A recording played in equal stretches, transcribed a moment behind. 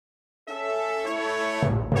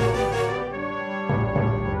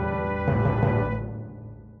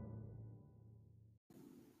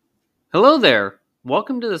Hello there!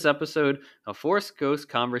 Welcome to this episode of Force Ghost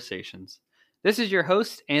Conversations. This is your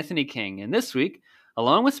host, Anthony King, and this week,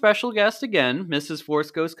 along with special guest again, Mrs.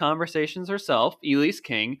 Force Ghost Conversations herself, Elise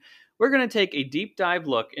King, we're going to take a deep dive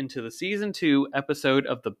look into the Season 2 episode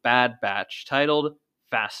of The Bad Batch titled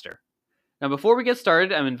Faster. Now, before we get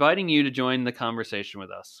started, I'm inviting you to join the conversation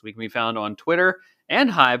with us. We can be found on Twitter and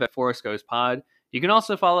Hive at Force Ghost Pod. You can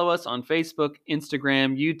also follow us on Facebook,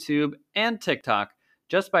 Instagram, YouTube, and TikTok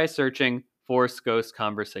just by searching Force Ghost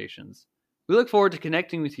Conversations. We look forward to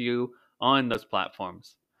connecting with you on those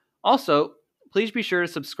platforms. Also, please be sure to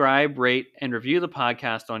subscribe, rate, and review the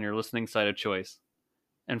podcast on your listening site of choice.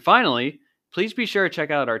 And finally, please be sure to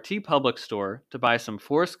check out our TeePublic store to buy some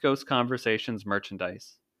Force Ghost Conversations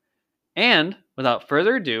merchandise. And without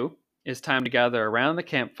further ado, it's time to gather around the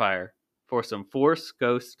campfire for some Force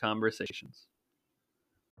Ghost Conversations.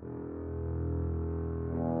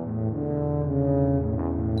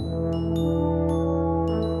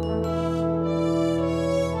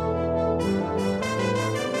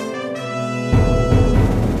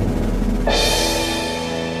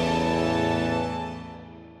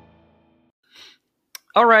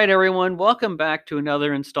 All right, everyone, welcome back to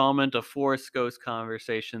another installment of Force Ghost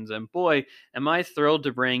Conversations. And boy, am I thrilled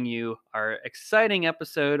to bring you our exciting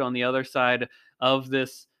episode on the other side of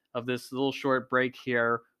this little short break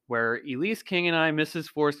here, where Elise King and I, Mrs.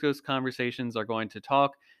 Force Ghost Conversations, are going to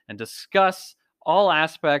talk and discuss all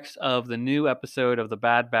aspects of the new episode of The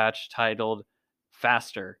Bad Batch titled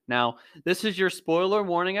Faster. Now, this is your spoiler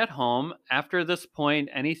warning at home. After this point,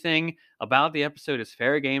 anything about the episode is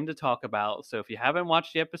fair game to talk about. So if you haven't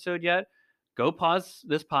watched the episode yet, go pause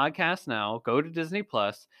this podcast now, go to Disney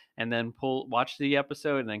Plus, and then watch the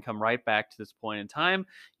episode and then come right back to this point in time.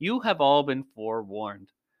 You have all been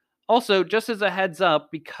forewarned. Also, just as a heads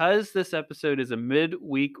up, because this episode is a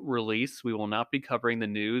mid-week release, we will not be covering the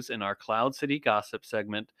news in our Cloud City Gossip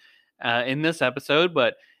segment in this episode,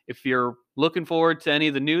 but if you're looking forward to any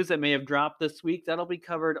of the news that may have dropped this week, that'll be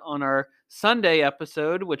covered on our Sunday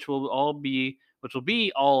episode, which will be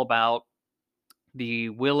all about the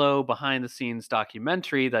Willow behind the scenes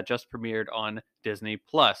documentary that just premiered on Disney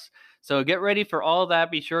Plus. So get ready for all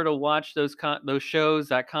that. Be sure to watch those shows,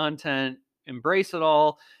 that content, embrace it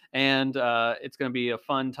all, and it's going to be a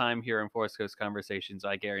fun time here in Force Ghost Conversations.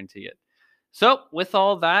 I guarantee it. So, with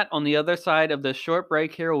all that, on the other side of this short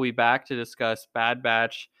break here, we'll be back to discuss Bad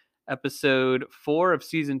Batch episode 4 of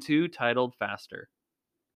season 2 titled Faster.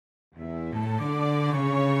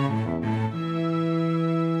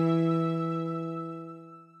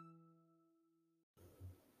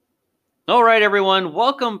 All right, everyone,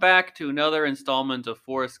 welcome back to another installment of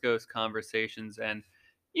Force Ghost Conversations, and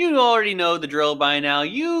you already know the drill by now.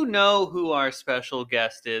 You know who our special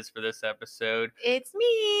guest is for this episode. It's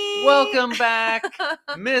me! Welcome back,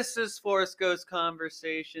 Mrs. Force Ghost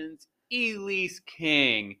Conversations, Elise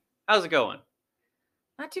King. How's it going?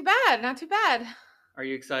 Not too bad, not too bad. Are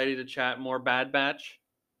you excited to chat more Bad Batch?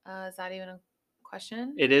 Is that even a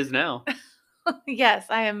question? It is now. Yes,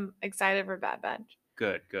 I am excited for Bad Batch.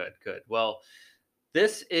 Good. Well,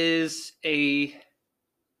 this is a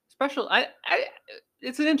special.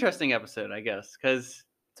 It's an interesting episode, I guess, because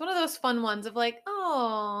it's one of those fun ones of like,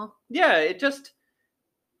 oh, yeah,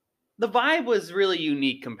 the vibe was really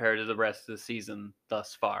unique compared to the rest of the season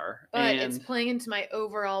thus far. But it's playing into my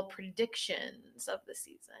overall predictions of the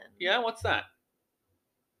season. Yeah, what's that?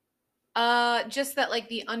 Just that like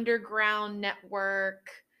the underground network,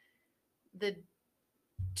 the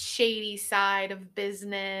shady side of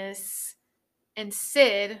business, and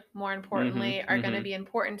Sid, more importantly, are going to be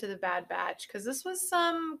important to the Bad Batch because this was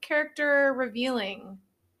some character revealing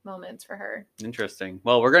moments for her. Interesting.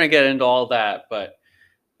 Well, we're going to get into all that, but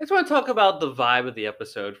I just want to talk about the vibe of the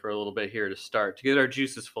episode for a little bit here to start, to get our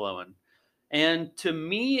juices flowing. And to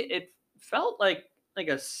me, it felt like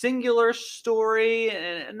a singular story,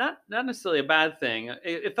 and not necessarily a bad thing.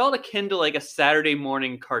 It felt akin to like a Saturday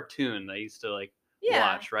morning cartoon I used to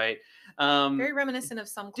watch, right? Very reminiscent of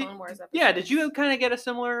some Clone Wars episodes. Yeah, did you kind of get a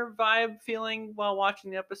similar vibe feeling while watching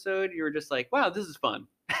the episode? You were just like, wow, this is fun.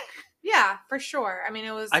 Yeah, for sure. I mean,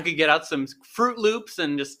 I could get out some Fruit Loops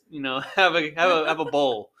and just, have a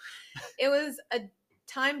bowl. It was a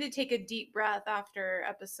time to take a deep breath after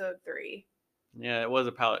episode 3. Yeah, it was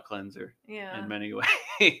a palate cleanser. Yeah. In many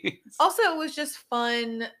ways. Also, it was just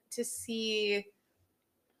fun to see,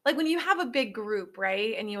 like when you have a big group,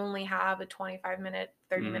 right? And you only have a 25-minute,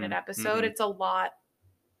 30-minute episode, it's a lot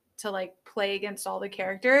to like play against all the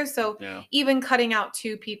characters. So even cutting out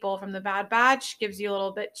 2 people from the Bad Batch gives you a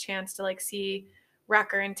little bit chance to like see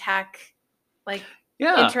Wrecker and Tech like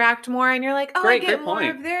Yeah. interact more, and you're like, oh, Great I get more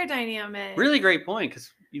point. of their dynamic. Really great point,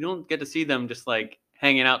 because you don't get to see them just like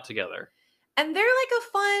hanging out together. And they're like a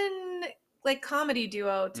fun like comedy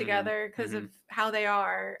duo together because mhm. of how they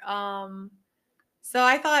are. So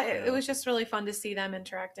I thought it Yeah. was just really fun to see them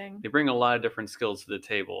interacting. They bring a lot of different skills to the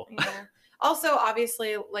table. Yeah. Also,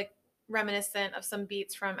 obviously, like reminiscent of some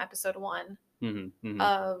beats from episode 1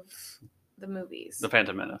 of the movies. The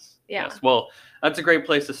Phantom Menace. Yeah. Yes. Well, that's a great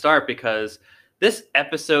place to start, because this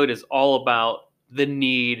episode is all about the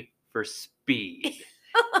need for speed.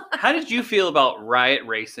 How did you feel about Riot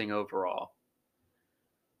Racing overall?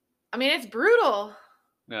 I mean, it's brutal.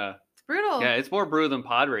 Yeah. It's brutal. Yeah, it's more brutal than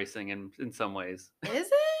pod racing in some ways. Is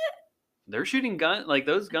it? They're shooting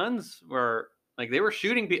those guns were like, they were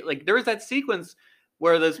shooting like, there was that sequence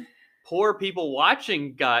where those poor people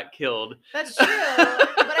watching got killed. That's true.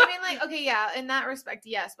 But I mean, like, okay, yeah, in that respect,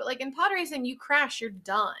 yes. But like in pod racing, you crash, you're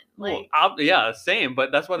done. Like, well, yeah, same.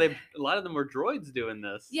 But that's why a lot of them were droids doing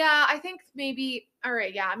this. Yeah, I think maybe. All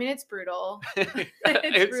right, yeah. I mean, it's brutal. It's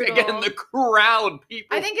brutal. Again, the crowd,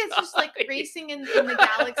 people. I think it's just like racing in the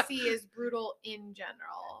galaxy is brutal in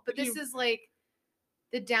general. But this is like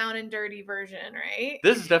the down and dirty version, right?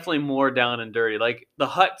 This is definitely more down and dirty. Like the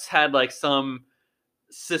Hutts had like some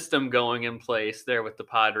system going in place there with the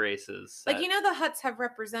pod races. Like, you know, the Hutts have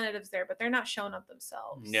representatives there, but they're not showing up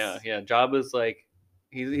themselves. Yeah. Jabba's like,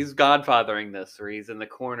 he's godfathering this, where he's in the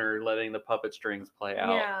corner letting the puppet strings play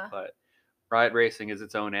out. Yeah. But Riot Racing is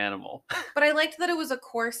its own animal. But I liked that it was a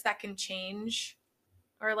course that can change,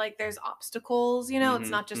 or like there's obstacles, you know, it's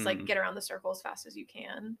not just like get around the circle as fast as you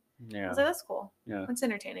can. Yeah. So that's cool. Yeah. It's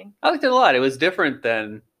entertaining. I liked it a lot. It was different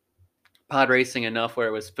than pod racing enough where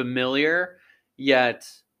it was familiar, yet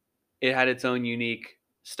it had its own unique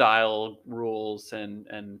style, rules,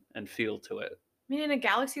 and feel to it. I mean, in a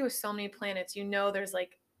galaxy with so many planets, you know, there's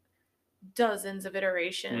like dozens of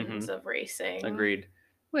iterations of racing. Agreed.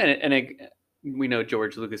 We know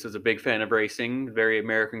George Lucas is a big fan of racing, very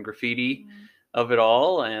American Graffiti of it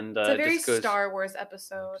all, and it's a very Star Wars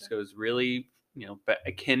episode. Just goes really,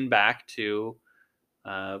 akin back to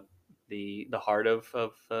the heart of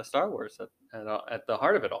Star Wars at the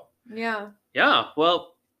heart of it all. Yeah. Yeah.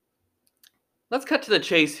 Well, let's cut to the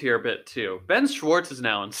chase here a bit too. Ben Schwartz is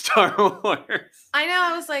now in Star Wars. I know.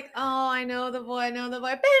 I was like, oh, I know the boy. Ben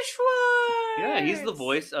Schwartz. Yeah, he's the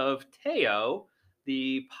voice of Teo,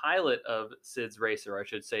 the pilot of Sid's Racer, I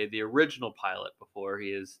should say, the original pilot before he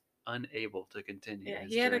is unable to continue. Yeah,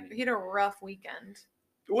 he had a rough weekend.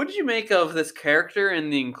 What did you make of this character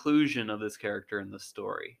and the inclusion of this character in the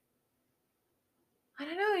story? I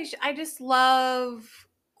don't know. I just love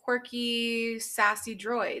quirky, sassy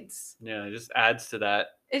droids. Yeah, it just adds to that.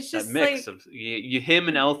 It's just that mix like, of him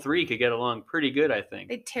and L3 could get along pretty good, I think.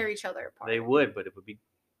 They'd tear each other apart. They would, but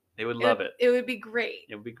they would love it. It would be great.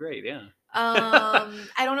 It would be great, yeah. I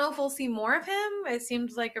don't know if we'll see more of him. It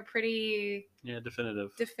seems like a pretty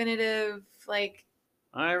definitive like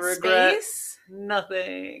I regret space.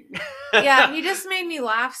 Nothing. Yeah, he just made me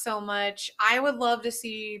laugh so much. I would love to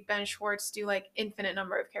see Ben Schwartz do like infinite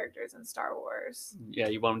number of characters in Star Wars. Yeah,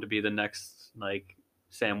 you want him to be the next like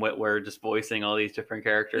Sam Witwer, just voicing all these different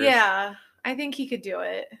characters. Yeah, I think he could do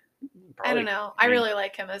it. Probably. I don't know. I really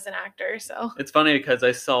like him as an actor, so. It's funny because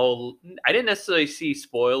I didn't necessarily see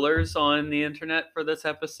spoilers on the internet for this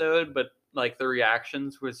episode, but like the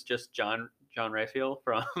reactions was just John Raphael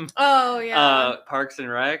from Parks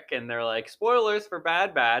and Rec, and they're like, spoilers for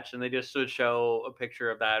Bad Batch, and they just would show a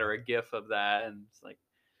picture of that or a gif of that, and it's like,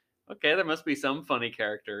 okay, there must be some funny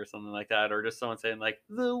character or something like that, or just someone saying like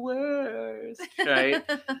the worst, right?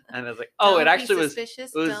 And I was like, oh, it actually was.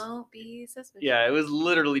 Don't be suspicious. Yeah, it was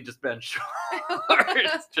literally just Ben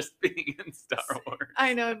Schwartz just being in Star Wars.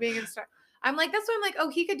 I know, being in Star. I'm like, that's why I'm like, oh,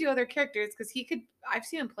 he could do other characters because he could. I've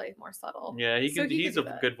seen him play more subtle. Yeah, he's a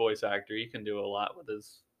good voice actor. He can do a lot with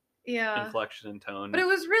his inflection and tone. But it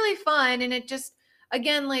was really fun, and it just,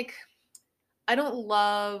 again, like, I don't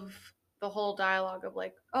love the whole dialogue of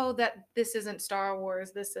like, oh, that this isn't Star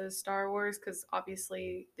Wars, this is Star Wars, because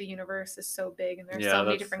obviously the universe is so big and there's so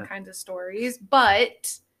many different kinds of stories.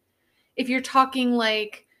 But if you're talking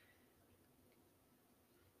like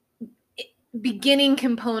beginning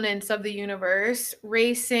components of the universe,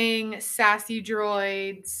 racing, sassy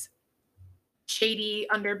droids, shady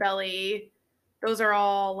underbelly, those are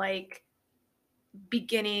all like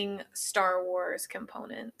beginning Star Wars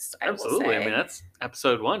components. Absolutely. Will say. I mean, that's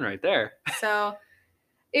episode 1 right there. So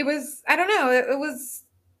it was, I don't know, it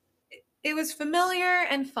was familiar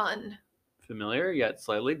and fun. Familiar yet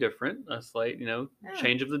slightly different. A slight,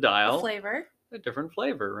 change of the dial. A flavor. a different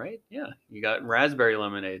flavor, right? Yeah, you got raspberry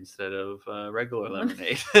lemonade instead of regular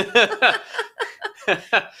lemonade.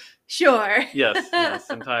 Sure. Yes,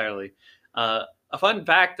 entirely. A fun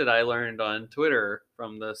fact that I learned on Twitter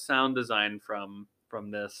from the sound design from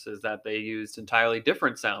this is that they used entirely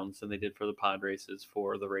different sounds than they did for the pod races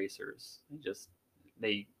for the racers.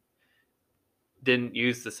 They didn't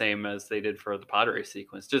use the same as they did for the pod race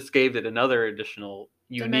sequence. Just gave it another additional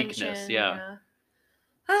uniqueness. Dimension, Yeah.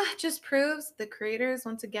 Just proves the creators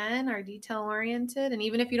once again are detail oriented, and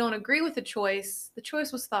even if you don't agree with the choice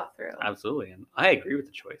was thought through. Absolutely, and I agree with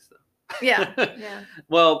the choice though. Yeah.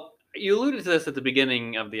 Well, you alluded to this at the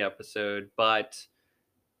beginning of the episode, but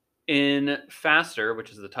in Faster,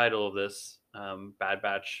 which is the title of this Bad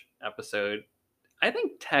Batch episode, I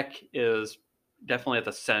think Tech is definitely at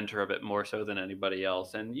the center of it more so than anybody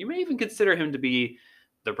else, and you may even consider him to be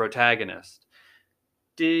the protagonist.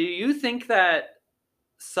 Do you think that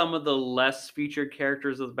some of the less featured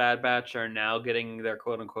characters of the Bad Batch are now getting their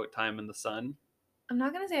quote unquote time in the sun? I'm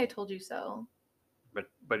not gonna say I told you so,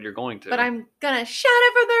 But you're going to. but I'm gonna shout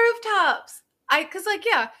it from the rooftops.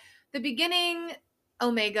 The beginning,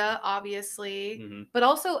 Omega, obviously, but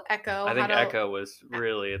also Echo. I think Echo was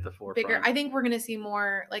really at the forefront. Bigger. I think we're gonna see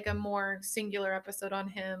more, like a more singular episode on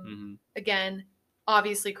him again.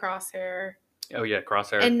 Obviously, Crosshair. Oh yeah,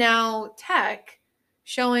 Crosshair. And now Tech,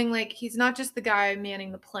 showing like he's not just the guy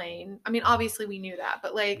manning the plane. I mean, obviously we knew that,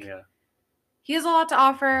 but like he has a lot to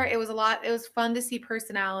offer. It was fun to see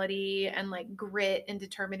personality and like grit and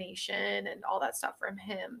determination and all that stuff from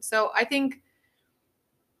him. So I think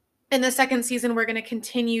in the second season we're going to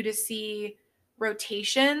continue to see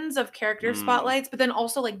rotations of character spotlights, but then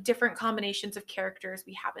also like different combinations of characters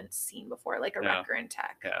we haven't seen before, like a Wrecker and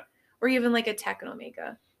Tech, or even like a Tech and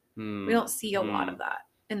Omega. We don't see a lot of that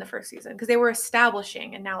in the first season because they were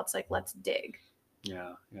establishing, and now it's like, let's dig.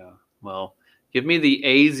 Yeah. Well, give me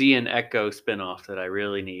the AZ and Echo spinoff that I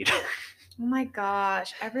really need. Oh my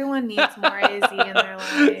gosh, everyone needs more AZ in their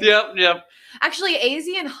life. Yep. Actually, AZ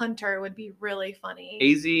and Hunter would be really funny.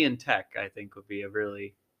 AZ and Tech, I think, would be a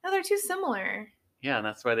really... No, they're too similar. Yeah, and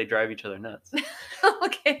that's why they drive each other nuts.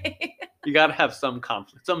 Okay. You got to have some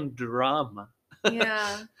conflict, some drama.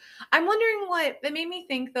 Yeah. I'm wondering it made me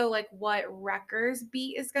think though, like what Wrecker's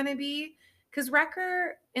beat is going to be. Because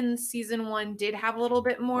Wrecker in season 1 did have a little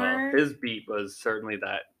bit more. Well, his beat was certainly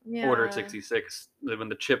that Order 66, when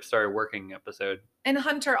the chip started working episode. And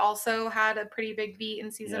Hunter also had a pretty big beat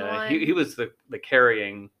in season 1. He was the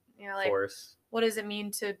carrying force. What does it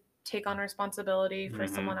mean to take on responsibility for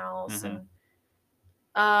someone else?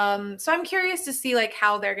 And so I'm curious to see like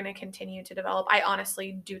how they're going to continue to develop. I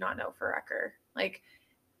honestly do not know for Wrecker. Like,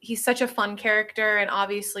 he's such a fun character and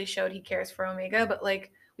obviously showed he cares for Omega, but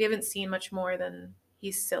like we haven't seen much more than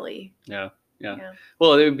he's silly. Yeah.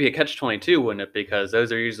 Well, it would be a catch-22, wouldn't it? Because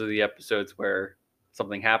those are usually the episodes where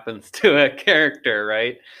something happens to a character,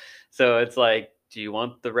 right? So it's like, do you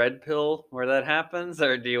want the red pill where that happens,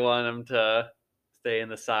 or do you want him to stay in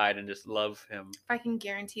the side and just love him? If I can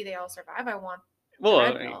guarantee they all survive, I want.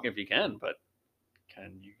 Well, if you can, but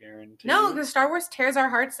can you guarantee? No, because Star Wars tears our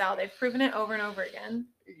hearts out. They've proven it over and over again.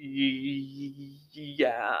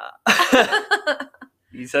 Yeah.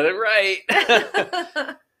 You said it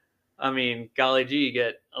right. I mean, golly gee, you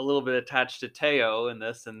get a little bit attached to Teo in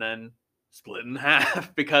this and then split in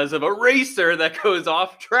half because of a racer that goes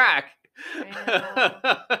off track.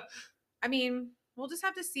 I mean, we'll just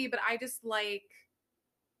have to see, but I just like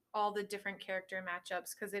all the different character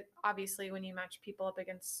matchups because it obviously, when you match people up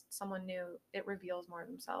against someone new, it reveals more of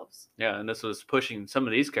themselves. Yeah, and this was pushing some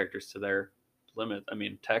of these characters to their limit. I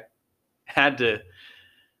mean, Tech had to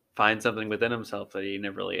find something within himself that he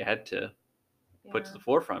never really had to put to the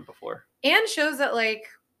forefront before. And shows that, like,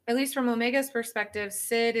 at least from Omega's perspective,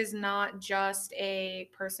 Sid is not just a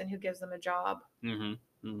person who gives them a job.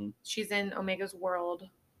 She's in Omega's world.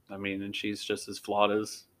 I mean, and she's just as flawed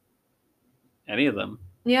as any of them.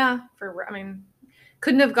 Yeah,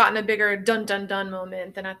 couldn't have gotten a bigger dun dun dun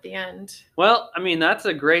moment than at the end. Well, I mean, that's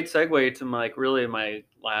a great segue to my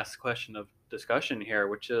last question of discussion here,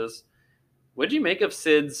 which is, what did you make of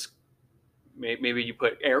Sid's, maybe you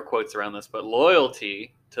put air quotes around this, but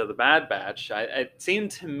loyalty to the Bad Batch? It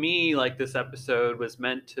seemed to me like this episode was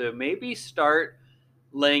meant to maybe start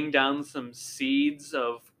laying down some seeds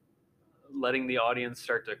of letting the audience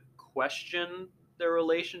start to question their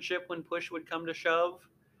relationship when push would come to shove.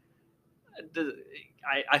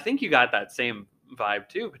 I think you got that same vibe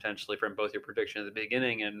too, potentially, from both your prediction at the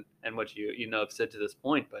beginning and what you know have said to this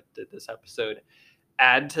point. But did this episode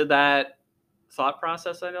add to that thought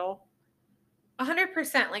process at all?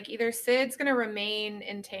 100%. Like either Sid's going to remain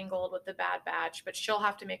entangled with the Bad Batch, but she'll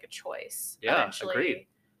have to make a choice eventually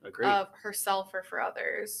of herself or for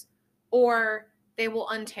others, or they will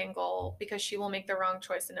untangle because she will make the wrong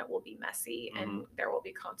choice and it will be messy and there will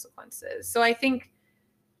be consequences. So I think,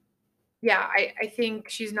 yeah, I think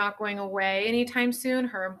she's not going away anytime soon.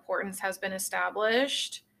 Her importance has been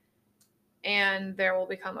established and there will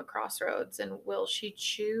become a crossroads. And will she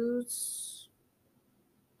choose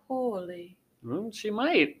poorly? She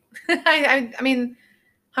might. I mean,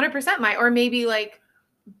 100% might, or maybe like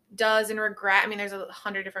does and regret. I mean, there's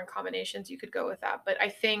 100 different combinations you could go with that, but I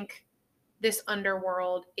think this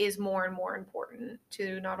underworld is more and more important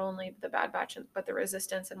to not only the Bad Batch but the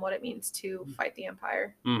Resistance and what it means to fight the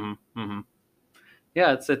Empire.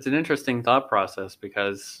 Yeah, it's an interesting thought process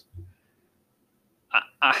because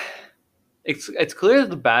it's clear that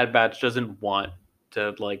the Bad Batch doesn't want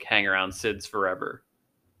to like hang around Sid's forever.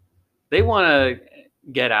 They want to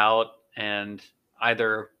get out and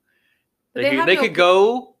either they could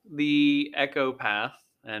go the Echo path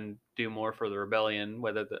and do more for the rebellion,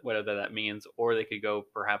 whatever that means, or they could go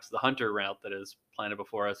perhaps the Hunter route that is planned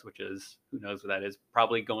before us, which is, who knows what that is,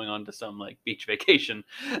 probably going on to some like beach vacation,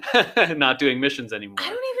 not doing missions anymore. I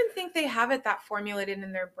don't even think they have it that formulated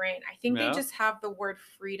in their brain. I think they just have the word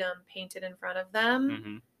freedom painted in front of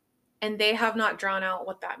them, and they have not drawn out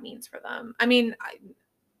what that means for them. I mean,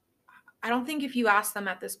 I don't think if you ask them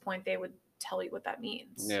at this point, they would tell you what that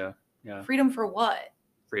means. Yeah. Freedom for what?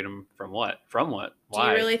 Freedom from what? From what? Why?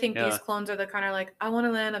 Do you really think these clones are the kind of like, I want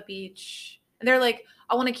to land on a beach, and they're like,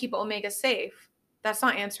 I want to keep Omega safe? That's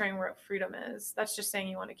not answering what freedom is. That's just saying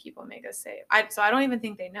you want to keep Omega safe. So I don't even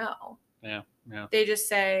think they know. Yeah. They just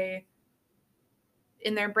say,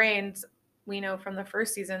 in their brains, we know from the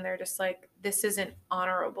first season, they're just like, this isn't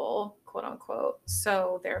honorable, quote unquote.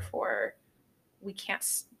 So therefore, we can't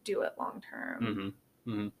do it long term.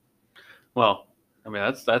 Well, I mean,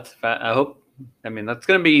 that's I hope. I mean, that's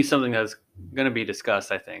going to be something that's going to be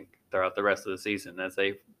discussed, I think, throughout the rest of the season as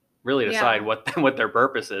they really decide what their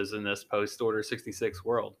purpose is in this post-Order 66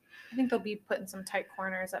 world. I think they'll be put in some tight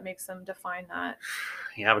corners that makes them define that.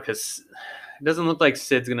 Yeah, because it doesn't look like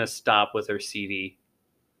Sid's going to stop with her seedy,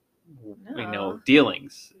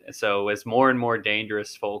 dealings. So as more and more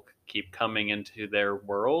dangerous folk keep coming into their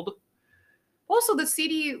world. Also, the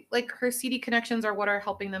seedy, like her seedy connections are what are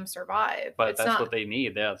helping them survive. But that's what they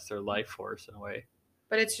need. Yeah, it's their life force in a way.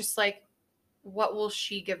 But it's just like, what will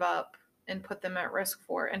she give up and put them at risk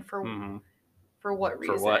for? And for what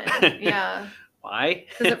reason? For what? Yeah. Why?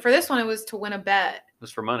 Because for this one, it was to win a bet. It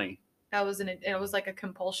was for money. It was like a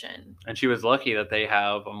compulsion. And she was lucky that they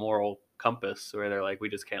have a moral compass where they're like, we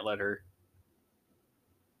just can't let her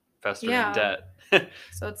fester in debt.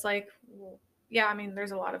 So it's like... Yeah, I mean,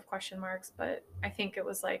 there's a lot of question marks, but I think it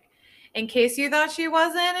was like, in case you thought she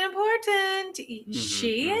wasn't important,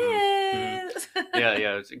 she is.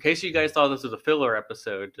 Yeah. In case you guys thought this was a filler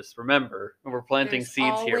episode, just remember, we're planting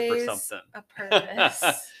seeds here for something. A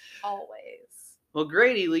purpose. Always. Well,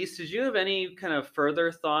 great, Elise. Did you have any kind of further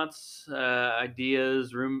thoughts,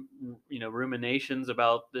 ideas, ruminations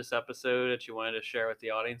about this episode that you wanted to share with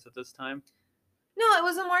the audience at this time? No, it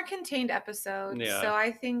was a more contained episode. Yeah. So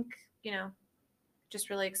I think, just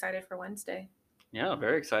really excited for Wednesday. Yeah,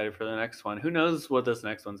 very excited for the next one. Who knows what this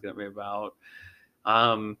next one's going to be about?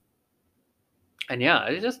 And yeah,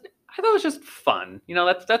 I thought it was just fun.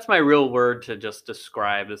 That's my real word to just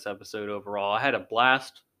describe this episode overall. I had a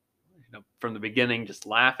blast, from the beginning, just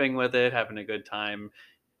laughing with it, having a good time,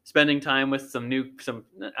 spending time with some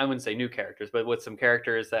I wouldn't say new characters, but with some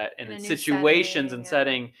characters that in situations and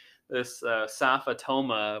setting this Safa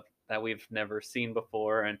Toma that we've never seen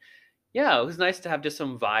before. And yeah, it was nice to have just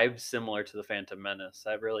some vibes similar to the Phantom Menace.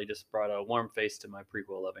 That really just brought a warm face to my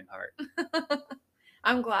prequel-loving heart.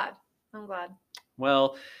 I'm glad.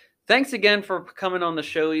 Well, thanks again for coming on the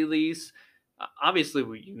show, Elise. Obviously,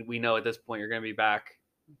 we know at this point you're going to be back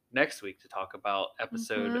next week to talk about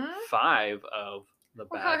episode 5 of The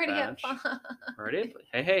Bad Batch. Already?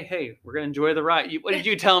 Hey, we're going to enjoy the ride. What did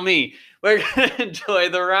you tell me? We're going to enjoy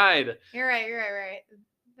the ride. You're right.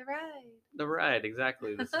 The ride,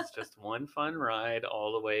 exactly. This is just one fun ride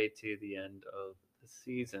all the way to the end of the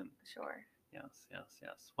season. Sure. Yes.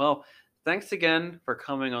 Well, thanks again for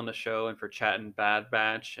coming on the show and for chatting Bad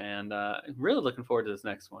Batch. And I'm really looking forward to this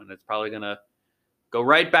next one. It's probably going to go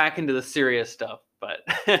right back into the serious stuff, but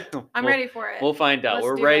I'm ready for it. We'll find out.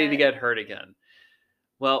 We're ready to get hurt again.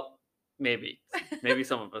 Well, maybe. Maybe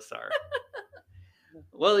some of us are.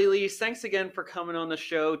 Well, Elise, thanks again for coming on the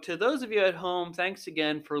show. To those of you at home, thanks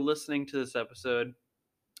again for listening to this episode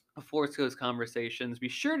of Force Ghost Conversations. Be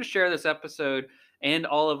sure to share this episode and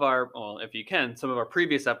all of our, well, if you can, some of our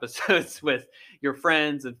previous episodes with your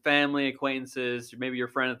friends and family, acquaintances, maybe your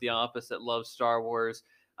friend at the office that loves Star Wars.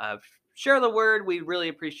 Share the word. We really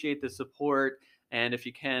appreciate the support. And if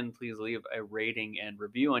you can, please leave a rating and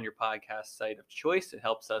review on your podcast site of choice. It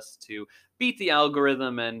helps us to beat the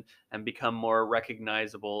algorithm and become more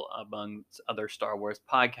recognizable among other Star Wars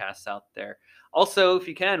podcasts out there. Also, if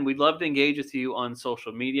you can, we'd love to engage with you on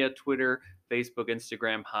social media, Twitter, Facebook,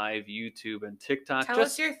 Instagram, Hive, YouTube, and TikTok. Tell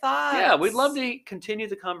us your Yeah, we'd love thoughts. to continue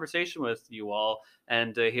the conversation with you all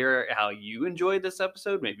and to hear how you enjoyed this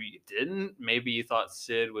episode. Maybe you didn't. Maybe you thought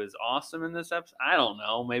Sid was awesome in this episode. I don't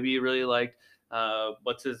know. Maybe you really liked,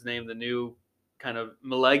 what's his name, the new kind of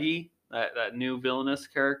Malegi, that new villainous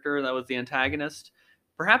character that was the antagonist.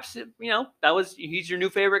 Perhaps, he's your new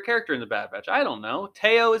favorite character in the Bad Batch. I don't know.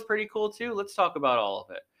 Teo is pretty cool too. Let's talk about all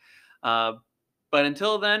of it. But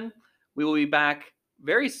until then, we will be back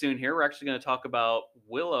very soon here. We're actually going to talk about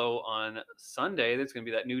Willow on Sunday. There's going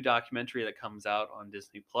to be that new documentary that comes out on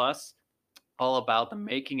Disney Plus, all about the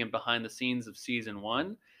making and behind the scenes of season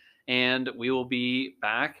 1. And we will be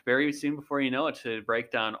back very soon, before you know it, to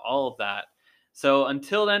break down all of that. So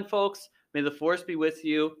until then, folks, may the Force be with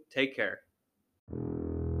you. Take care.